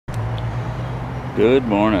Good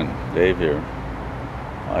morning, Dave here.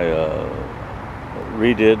 I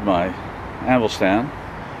redid my anvil stand.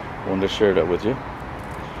 Wanted to share that with you.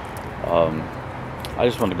 I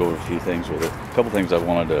just wanted to go over a few things with it. A couple things I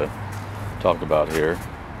wanted to talk about here,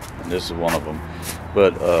 and this is one of them.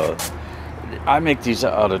 But I make these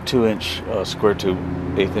out of 2-inch square tube,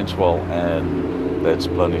 1/8 wall, and that's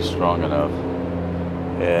plenty strong enough.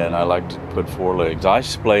 And I like to put 4 legs. I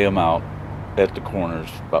splay them out at the corners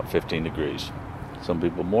about 15 degrees. Some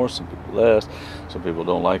people more, some people less, some people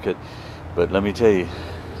don't like it. But let me tell you,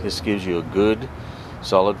 this gives you a good,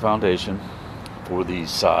 solid foundation for the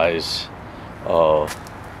size. The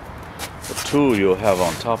tool you'll have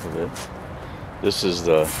on top of it. This is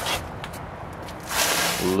the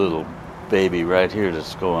little baby right here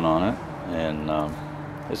that's going on it. And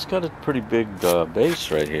it's got a pretty big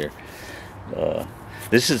base right here.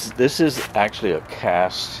 This is actually a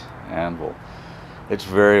cast anvil. It's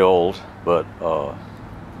very old, but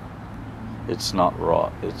it's not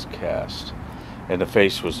wrought, it's cast. And the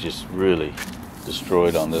face was just really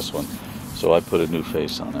destroyed on this one, so I put a new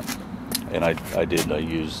face on it. And I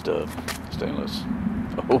used stainless.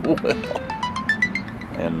 Oh well.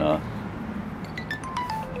 And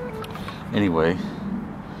anyway,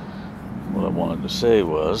 what I wanted to say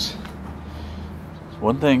was,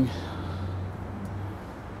 one thing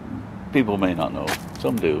people may not know,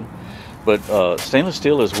 some do, but stainless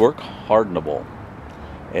steel is work hardenable,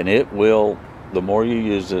 and it will, the more you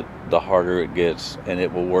use it, the harder it gets, and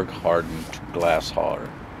it will work hardened glass hard.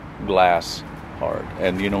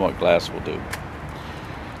 And you know what glass will do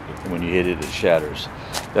when you hit it, it shatters.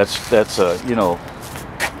 That's you know,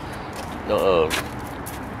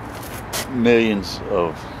 millions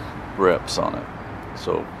of reps on it,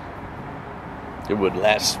 so it would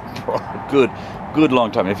last for a good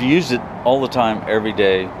long time if you use it all the time, every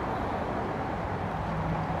day,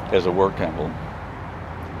 as a work anvil,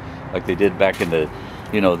 like they did back in the,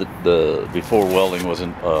 you know, the before welding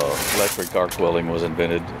wasn't, electric arc welding was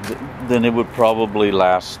invented. Then it would probably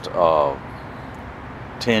last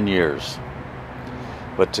 10 years.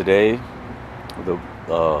 But today,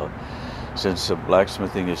 since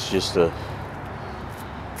blacksmithing is just an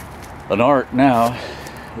art now,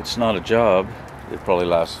 it's not a job. It probably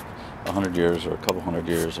lasts 100 years or a couple hundred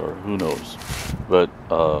years, or who knows. But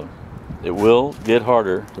it will get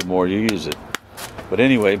harder the more you use it. But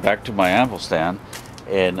anyway, back to my anvil stand,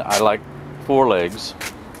 and I like 4 legs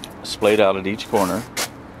splayed out at each corner,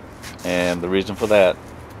 and the reason for that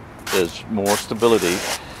is more stability.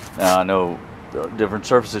 Now I know different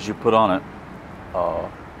surfaces you put on it,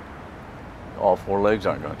 all 4 legs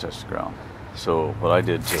aren't going to touch the ground. So what I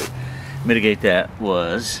did to mitigate that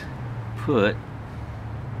was put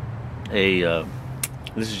a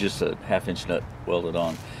this is just a 1/2-inch nut welded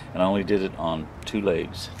on, and I only did it on 2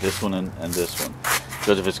 legs, this one and this one,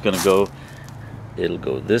 because if it's going to go, it'll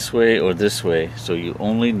go this way or this way, so you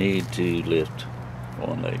only need to lift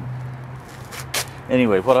 1 leg.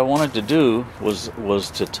 Anyway, what I wanted to do was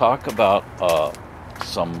to talk about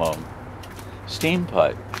some steam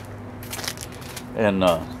pipe. And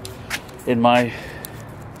in my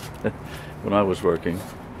when I was working,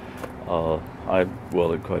 I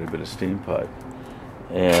welded quite a bit of steam pipe,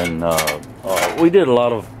 and we did a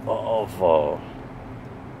lot of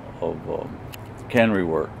cannery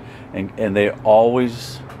work, and they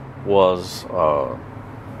always was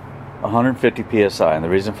 150 psi, and the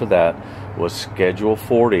reason for that was Schedule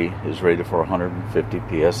 40 is rated for 150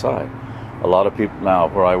 psi. A lot of people now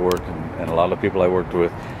where I work, and a lot of people I worked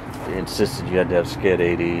with, insisted you had to have Sched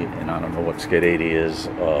 80, and I don't know what Sched 80 is.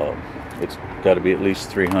 It's got to be at least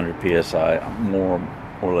 300 psi, more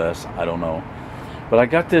or less, I don't know. But I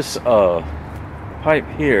got this pipe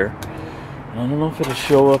here. I don't know if it'll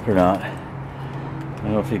show up or not. I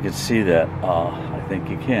don't know if you can see that. I think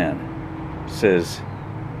you can. It says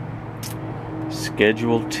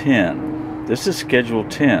Schedule 10. This is Schedule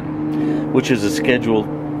 10, which is a schedule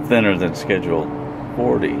thinner than Schedule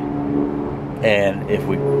 40. And if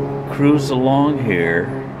we cruise along here,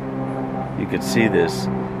 you can see this.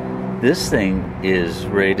 This thing is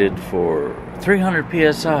rated for 300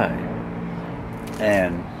 psi,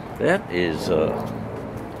 and that is a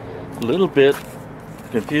little bit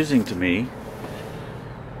confusing to me.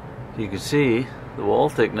 You can see the wall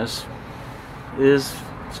thickness is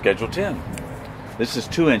Schedule 10. This is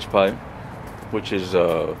 2-inch pipe, which is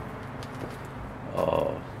 2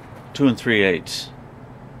 3/8.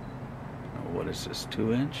 What is this,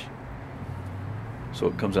 2-inch? So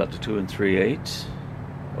it comes out to 2 3/8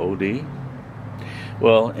 OD.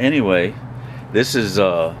 Well, anyway, this is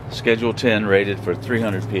Schedule 10 rated for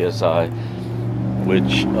 300 psi,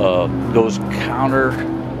 which goes counter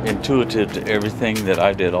intuitive to everything that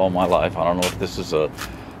I did all my life. I don't know if this is a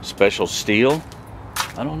special steel.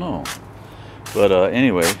 I don't know. But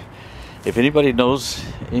anyway, if anybody knows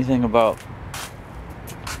anything about,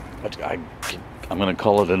 I'm going to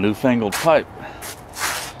call it a newfangled pipe.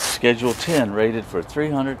 Schedule 10, rated for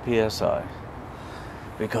 300 PSI.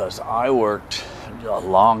 Because I worked a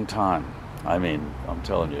long time. I mean, I'm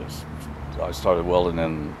telling you, I started welding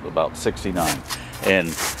in about 69. And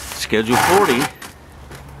Schedule 40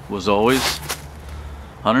 was always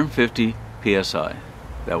 150 PSI.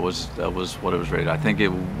 That was what it was rated. I think it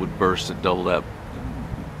would burst at double that,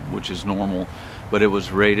 which is normal, but it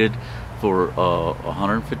was rated for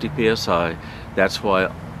 150 PSI. That's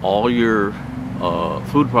why all your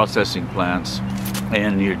food processing plants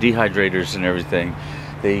and your dehydrators and everything,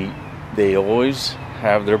 they always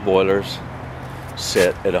have their boilers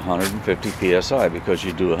set at 150 PSI, because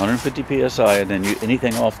you do 150 PSI and then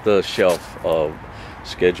anything off the shelf of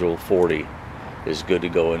Schedule 40 is good to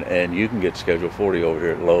go, and you can get Schedule 40 over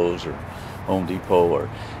here at Lowe's or Home Depot or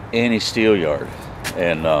any steel yard,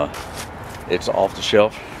 and it's off the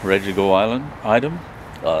shelf, ready to go item.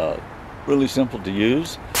 Really simple to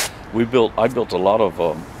use. I built a lot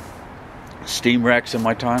of steam racks in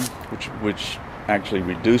my time, which actually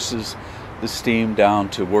reduces the steam down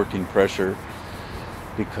to working pressure,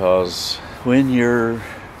 because when you're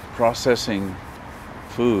processing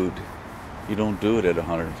food, you don't do it at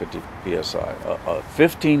 150 psi.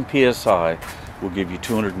 15 psi will give you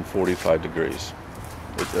 245 degrees.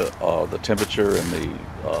 The temperature and the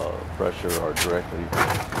pressure are directly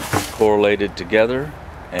correlated together,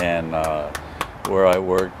 and where I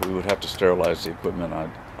worked, we would have to sterilize the equipment,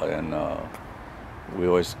 and we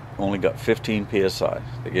always only got 15 psi.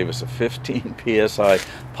 They gave us a 15 psi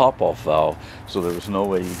pop-off valve, so there was no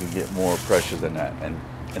way you could get more pressure than that, and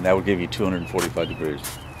that would give you 245 degrees.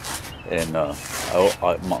 And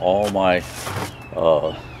all my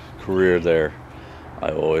career there,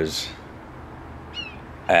 I always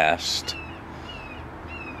asked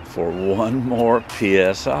for one more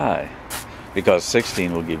psi, because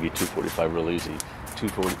 16 will give you 245 real easy,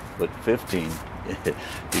 240, but 15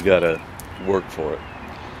 you gotta work for it.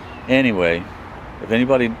 Anyway, if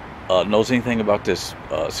anybody knows anything about this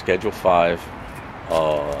Schedule 5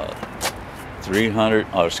 300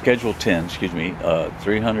 or Schedule 10, excuse me,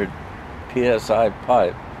 300 PSI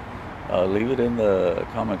pipe, leave it in the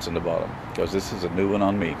comments in the bottom, because this is a new one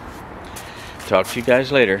on me. Talk to you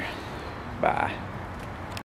guys later. Bye.